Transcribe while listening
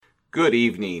Good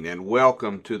evening and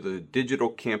welcome to the digital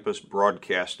campus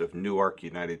broadcast of Newark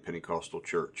United Pentecostal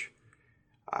Church.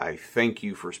 I thank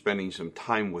you for spending some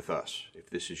time with us. If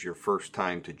this is your first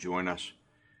time to join us,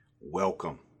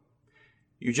 welcome.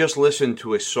 You just listened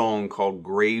to a song called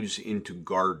Graves into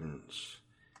Gardens.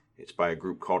 It's by a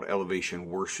group called Elevation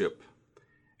Worship.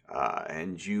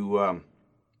 And you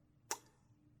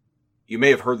may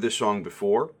have heard this song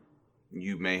before.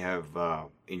 You may have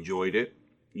enjoyed it.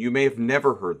 You may have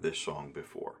never heard this song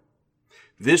before.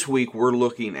 This week we're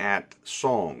looking at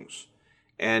songs,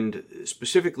 and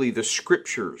specifically the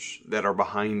scriptures that are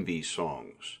behind these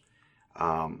songs.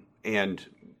 And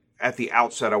at the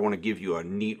outset, I want to give you a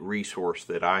neat resource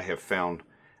that I have found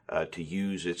to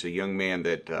use. It's a young man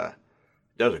that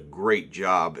does a great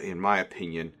job, in my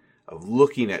opinion, of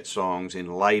looking at songs in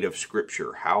light of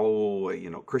Scripture. How,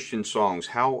 Christian songs,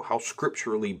 how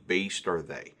scripturally based are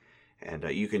they? And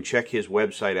you can check his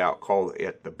website out, called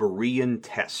it the Berean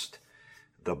Test.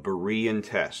 The Berean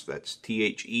Test. That's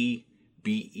TheBerean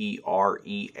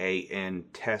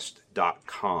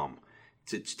test.com.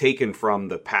 It's taken from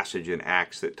the passage in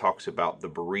Acts that talks about the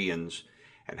Bereans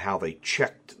and how they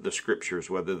checked the scriptures,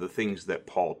 whether the things that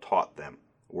Paul taught them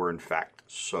were in fact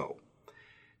so.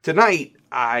 Tonight,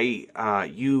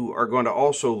 you are going to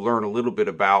also learn a little bit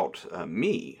about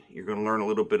me. You're going to learn a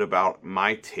little bit about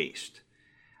my taste.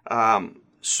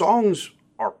 Songs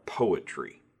are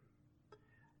poetry,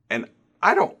 and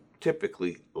I don't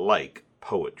typically like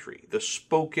poetry. The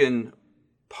spoken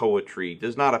poetry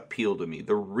does not appeal to me.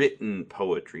 The written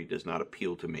poetry does not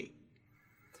appeal to me.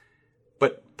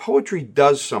 But poetry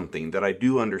does something that I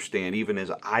do understand, even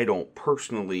as I don't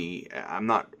personally, I'm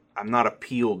not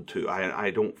appealed to. I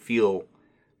don't feel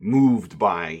moved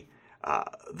by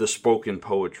the spoken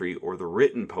poetry or the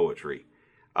written poetry.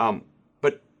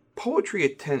 But poetry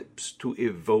attempts to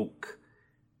evoke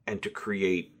and to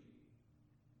create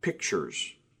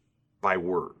pictures by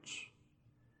words.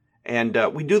 And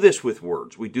we do this with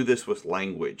words. We do this with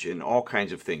language and all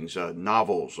kinds of things.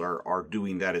 Novels are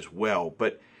doing that as well.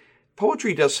 But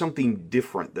poetry does something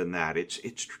different than that.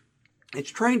 It's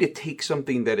trying to take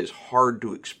something that is hard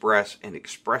to express and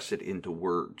express it into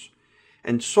words.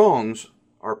 And songs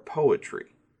are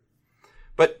poetry.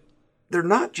 But they're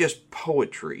not just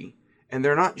poetry. And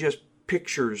they're not just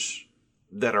pictures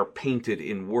that are painted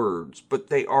in words, but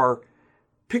they are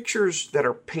pictures that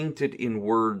are painted in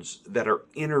words that are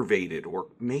innervated or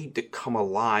made to come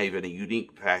alive in a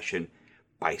unique fashion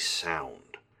by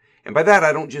sound. And by that,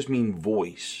 I don't just mean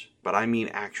voice, but I mean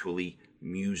actually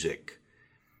music.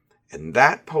 And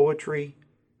that poetry,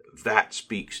 that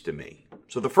speaks to me.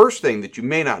 So the first thing that you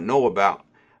may not know about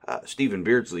Stephen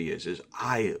Beardsley is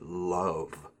I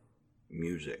love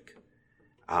music.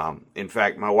 In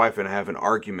fact, my wife and I have an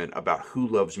argument about who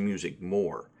loves music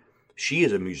more. She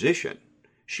is a musician.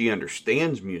 She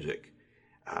understands music.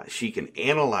 She can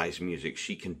analyze music.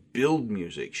 She can build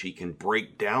music. She can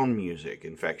break down music.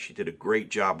 In fact, she did a great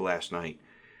job last night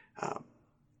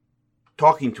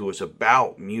talking to us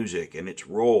about music and its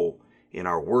role in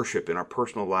our worship, in our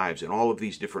personal lives, in all of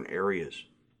these different areas.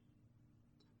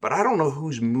 But I don't know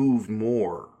who's moved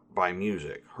more by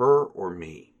music, her or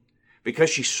me.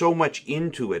 Because she's so much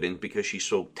into it and because she's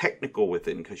so technical with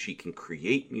it and because she can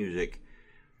create music,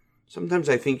 sometimes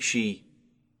I think she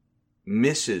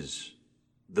misses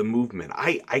the movement.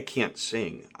 I can't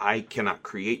sing. I cannot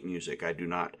create music. I do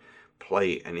not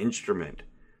play an instrument.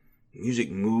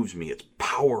 Music moves me. It's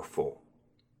powerful.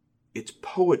 It's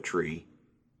poetry,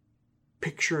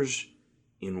 pictures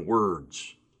in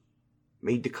words,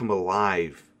 made to come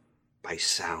alive by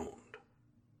sound.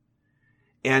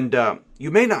 And you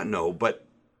may not know, but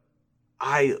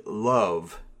I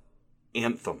love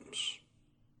anthems,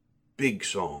 big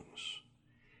songs.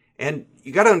 And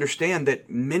you got to understand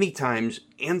that many times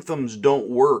anthems don't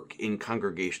work in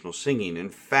congregational singing.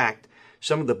 In fact,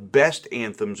 some of the best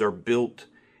anthems are built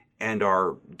and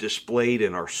are displayed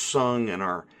and are sung and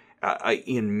are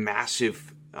in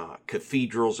massive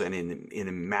cathedrals and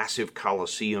in massive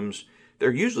coliseums.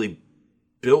 They're usually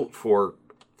built for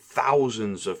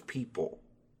thousands of people.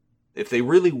 If they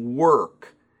really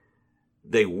work,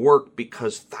 they work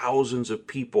because thousands of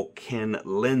people can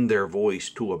lend their voice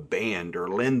to a band or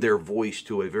lend their voice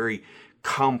to a very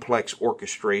complex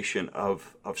orchestration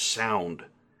of sound.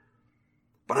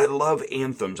 But I love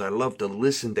anthems. I love to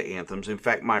listen to anthems. In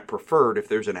fact, my preferred, if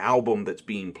there's an album that's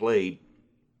being played,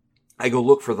 I go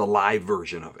look for the live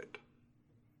version of it.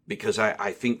 Because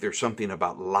I think there's something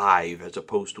about live as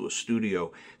opposed to a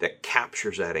studio that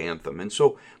captures that anthem. And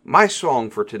so my song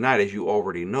for tonight, as you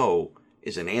already know,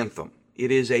 is an anthem.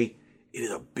 It is a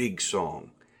big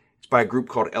song. It's by a group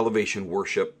called Elevation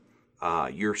Worship.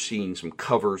 You're seeing some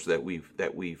covers that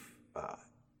we've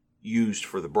used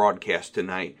for the broadcast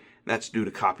tonight. And that's due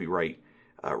to copyright,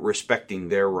 respecting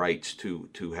their rights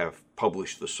to have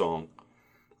published the song.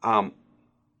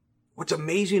 What's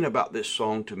amazing about this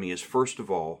song to me is, first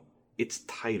of all, its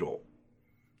title.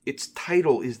 Its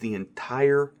title is the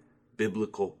entire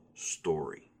biblical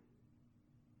story.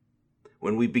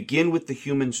 When we begin with the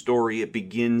human story, it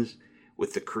begins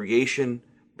with the creation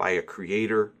by a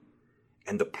creator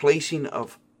and the placing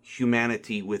of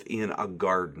humanity within a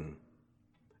garden.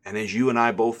 And as you and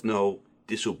I both know,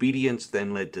 disobedience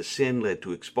then led to sin, led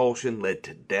to expulsion, led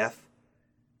to death.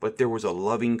 But there was a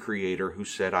loving creator who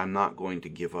said, I'm not going to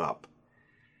give up.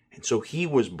 And so he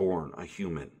was born a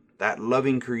human. That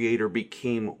loving creator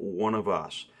became one of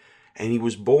us. And he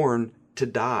was born to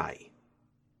die.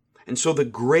 And so the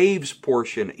graves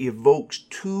portion evokes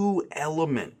two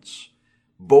elements,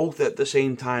 both at the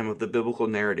same time of the biblical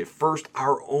narrative. First,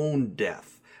 our own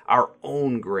death, our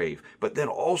own grave, but then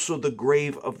also the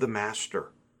grave of the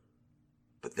Master.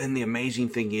 But then the amazing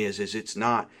thing is it's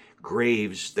not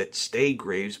graves that stay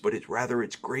graves, but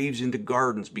it's graves into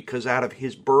gardens, because out of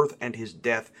his birth and his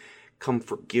death come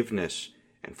forgiveness.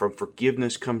 And from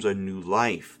forgiveness comes a new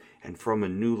life. And from a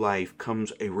new life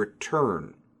comes a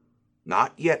return,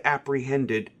 not yet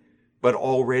apprehended, but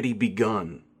already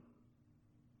begun.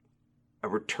 A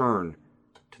return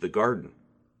to the garden.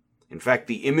 In fact,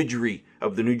 the imagery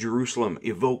of the New Jerusalem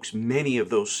evokes many of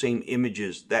those same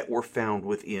images that were found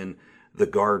within the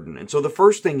garden. And so the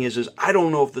first thing is I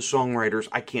don't know if the songwriters,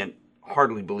 I can't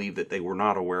hardly believe that they were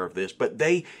not aware of this, but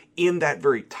they, in that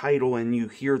very title, and you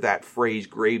hear that phrase,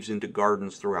 graves into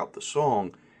gardens, throughout the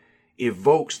song,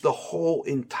 evokes the whole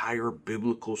entire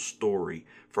biblical story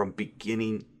from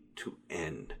beginning to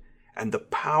end. And the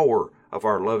power of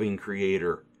our loving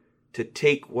Creator to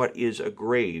take what is a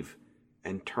grave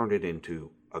and turn it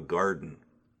into a garden.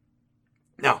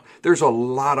 Now, there's a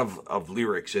lot of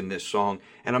lyrics in this song,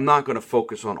 and I'm not going to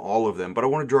focus on all of them, but I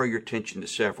want to draw your attention to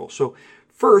several. So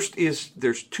first is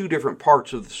there's two different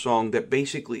parts of the song that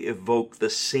basically evoke the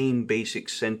same basic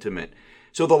sentiment.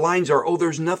 So the lines are, oh,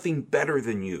 there's nothing better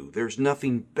than you. There's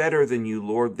nothing better than you,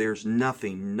 Lord. There's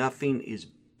nothing. Nothing is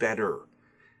better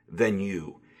than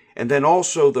you. And then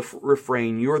also the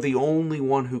refrain, you're the only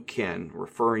one who can,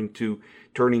 referring to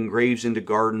turning graves into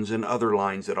gardens, and other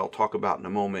lines that I'll talk about in a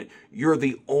moment. You're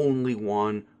the only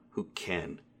one who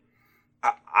can.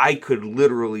 I could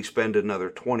literally spend another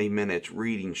 20 minutes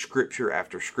reading scripture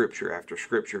after scripture after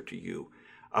scripture to you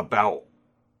about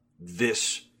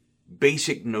this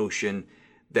basic notion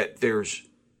that there's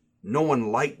no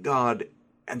one like God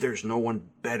and there's no one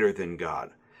better than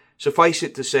God. Suffice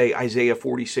it to say, Isaiah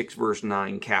 46 verse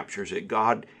 9 captures it.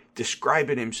 God,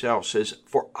 describing himself, says,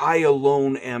 for I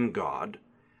alone am God,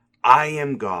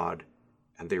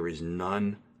 and there is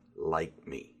none like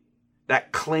me.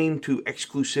 That claim to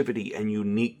exclusivity and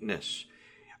uniqueness.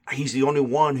 He's the only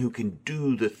one who can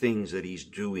do the things that he's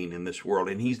doing in this world,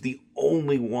 and he's the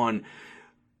only one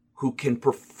who can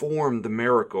perform the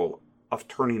miracle of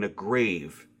turning a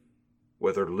grave,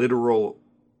 whether literal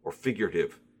or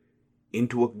figurative,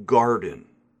 into a garden,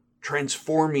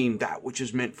 transforming that which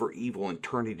is meant for evil and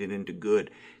turning it into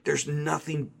good. There's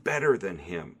nothing better than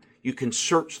him. You can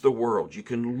search the world, you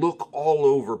can look all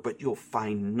over, but you'll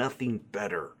find nothing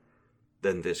better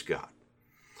than this God.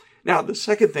 Now, the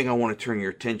second thing I want to turn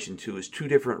your attention to is two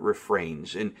different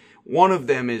refrains. And one of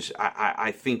them is,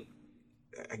 I think,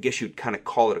 I guess you'd kind of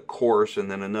call it a chorus,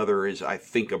 and then another is, I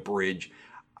think, a bridge.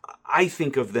 I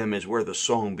think of them as where the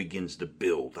song begins to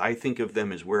build. I think of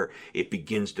them as where it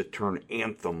begins to turn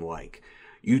anthem-like.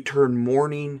 You turn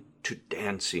mourning to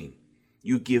dancing.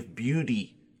 You give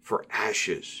beauty for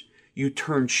ashes. You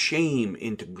turn shame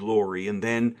into glory. And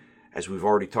then, as we've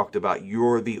already talked about,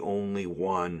 you're the only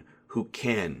one who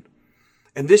can.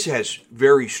 And this has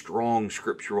very strong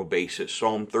scriptural basis.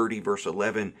 Psalm 30 verse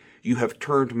 11, you have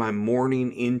turned my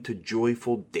mourning into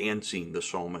joyful dancing, the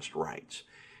psalmist writes.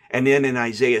 And then in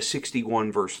Isaiah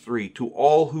 61 verse 3, to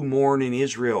all who mourn in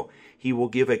Israel, he will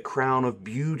give a crown of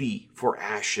beauty for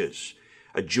ashes,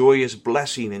 a joyous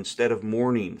blessing instead of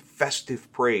mourning,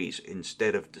 festive praise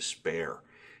instead of despair.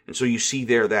 And so you see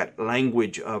there that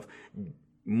language of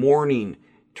mourning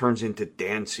turns into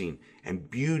dancing and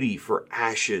beauty for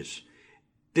ashes.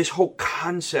 This whole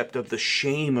concept of the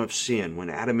shame of sin, when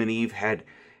Adam and Eve had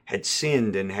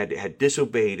sinned and had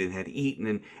disobeyed and had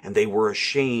eaten and they were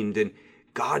ashamed, and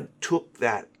God took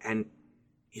that and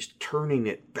is turning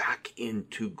it back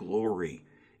into glory.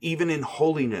 Even in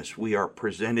holiness, we are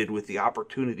presented with the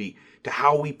opportunity to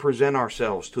how we present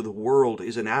ourselves to the world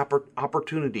is an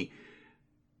opportunity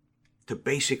to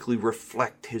basically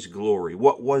reflect his glory.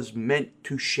 What was meant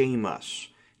to shame us,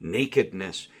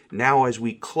 nakedness, now as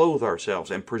we clothe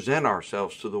ourselves and present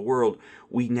ourselves to the world,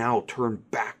 we now turn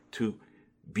back to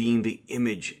being the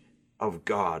image of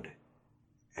God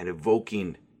and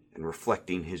evoking and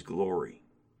reflecting his glory.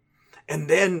 And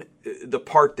then the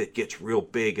part that gets real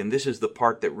big, and this is the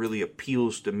part that really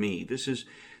appeals to me. This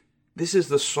is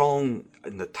the song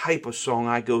and the type of song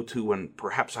I go to when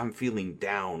perhaps I'm feeling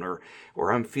down or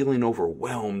I'm feeling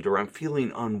overwhelmed or I'm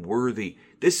feeling unworthy.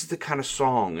 This is the kind of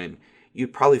song, and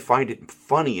you'd probably find it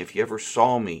funny if you ever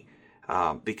saw me,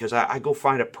 because I go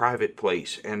find a private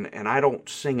place and I don't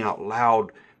sing out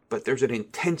loud, but there's an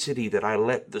intensity that I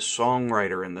let the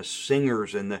songwriter and the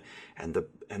singers and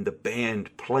the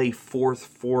band play forth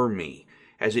for me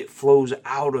as it flows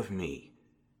out of me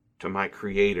to my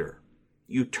Creator.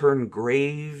 You turn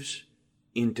graves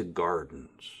into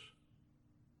gardens.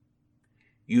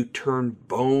 You turn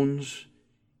bones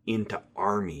into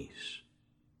armies.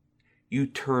 You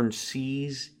turn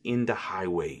seas into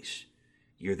highways.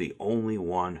 You're the only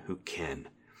one who can.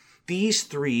 These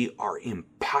three are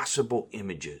impossible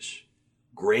images.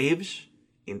 Graves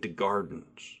into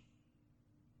gardens.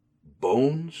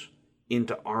 Bones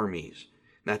into armies.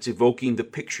 That's evoking the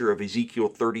picture of Ezekiel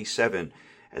 37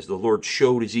 as the Lord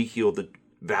showed Ezekiel the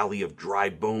valley of dry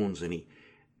bones, and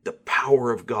the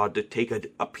power of God to take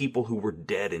a people who were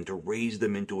dead and to raise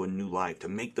them into a new life, to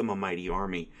make them a mighty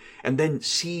army. And then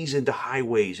seas into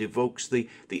highways evokes the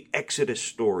Exodus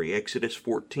story, Exodus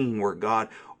 14, where God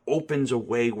opens a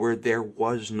way where there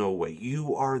was no way.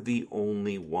 You are the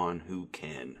only one who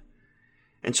can.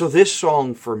 And so this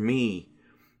song for me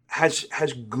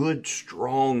has good,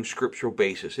 strong scriptural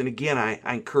basis. And again, I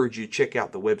encourage you to check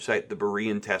out the website,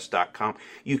 thebereantest.com.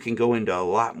 You can go into a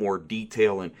lot more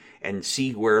detail and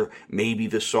see where maybe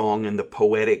the song and the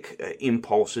poetic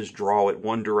impulses draw it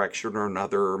one direction or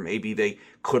another, or maybe they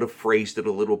could have phrased it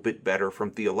a little bit better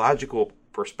from theological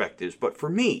perspectives. But for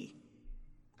me,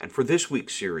 and for this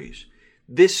week's series,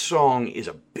 this song is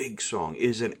a big song,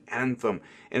 is an anthem,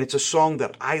 and it's a song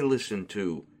that I listen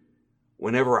to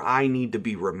whenever I need to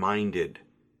be reminded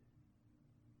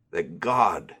that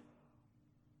God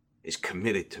is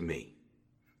committed to me.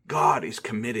 God is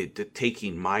committed to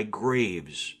taking my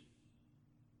graves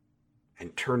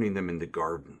and turning them into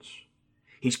gardens.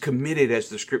 He's committed, as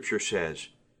the scripture says,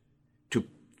 to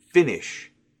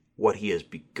finish what he has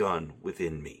begun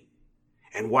within me.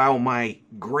 And while my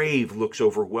grave looks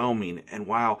overwhelming, and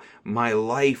while my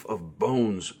life of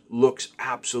bones looks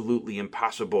absolutely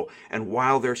impossible, and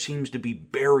while there seems to be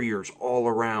barriers all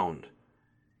around,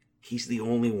 he's the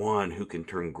only one who can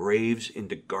turn graves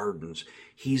into gardens.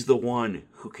 He's the one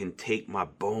who can take my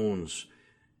bones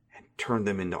and turn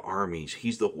them into armies.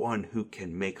 He's the one who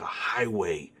can make a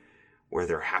highway where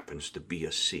there happens to be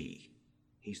a sea.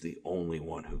 He's the only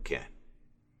one who can.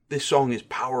 This song is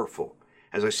powerful.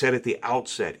 As I said at the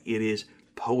outset, it is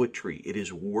poetry. It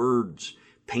is words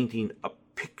painting a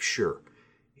picture.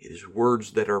 It is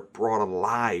words that are brought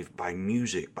alive by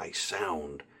music, by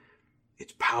sound.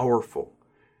 It's powerful.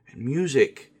 And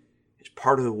music is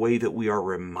part of the way that we are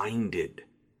reminded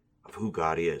of who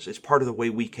God is. It's part of the way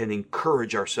we can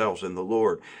encourage ourselves in the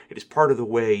Lord. It is part of the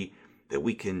way that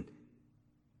we can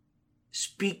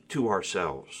speak to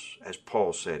ourselves, as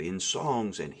Paul said, in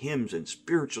songs and hymns and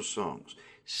spiritual songs,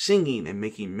 singing and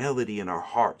making melody in our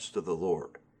hearts to the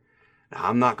Lord. Now,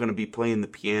 I'm not going to be playing the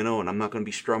piano, and I'm not going to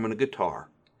be strumming a guitar.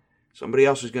 Somebody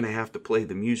else is going to have to play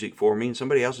the music for me, and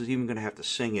somebody else is even going to have to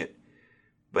sing it.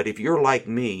 But if you're like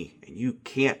me and you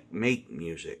can't make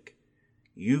music,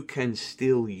 you can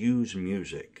still use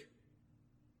music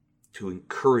to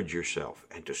encourage yourself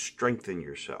and to strengthen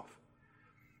yourself.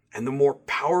 And the more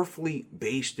powerfully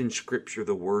based in Scripture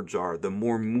the words are, the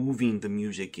more moving the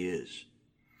music is.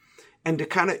 And to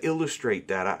kind of illustrate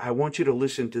that, I want you to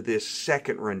listen to this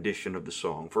second rendition of the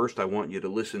song. First, I want you to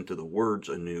listen to the words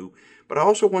anew, but I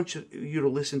also want you to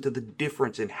listen to the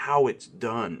difference in how it's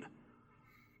done.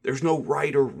 There's no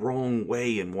right or wrong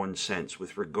way in one sense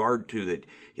with regard to that,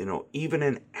 even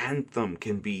an anthem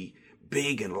can be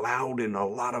big and loud and a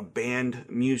lot of band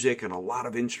music and a lot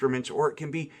of instruments, or it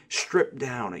can be stripped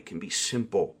down. It can be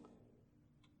simple.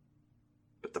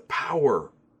 But the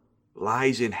power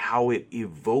lies in how it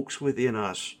evokes within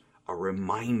us a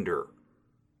reminder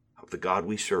of the God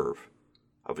we serve,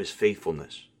 of his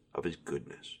faithfulness, of his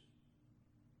goodness.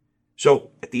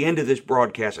 So at the end of this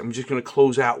broadcast, I'm just going to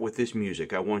close out with this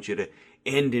music. I want you to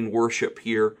end in worship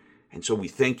here. And so we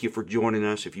thank you for joining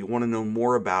us. If you want to know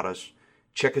more about us,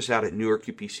 check us out at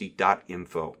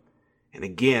newyorkupc.info. And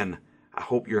again, I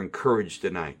hope you're encouraged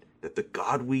tonight that the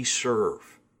God we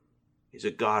serve is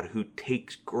a God who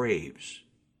takes graves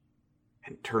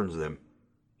and turns them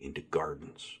into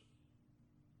gardens.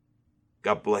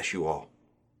 God bless you all.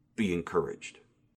 Be encouraged.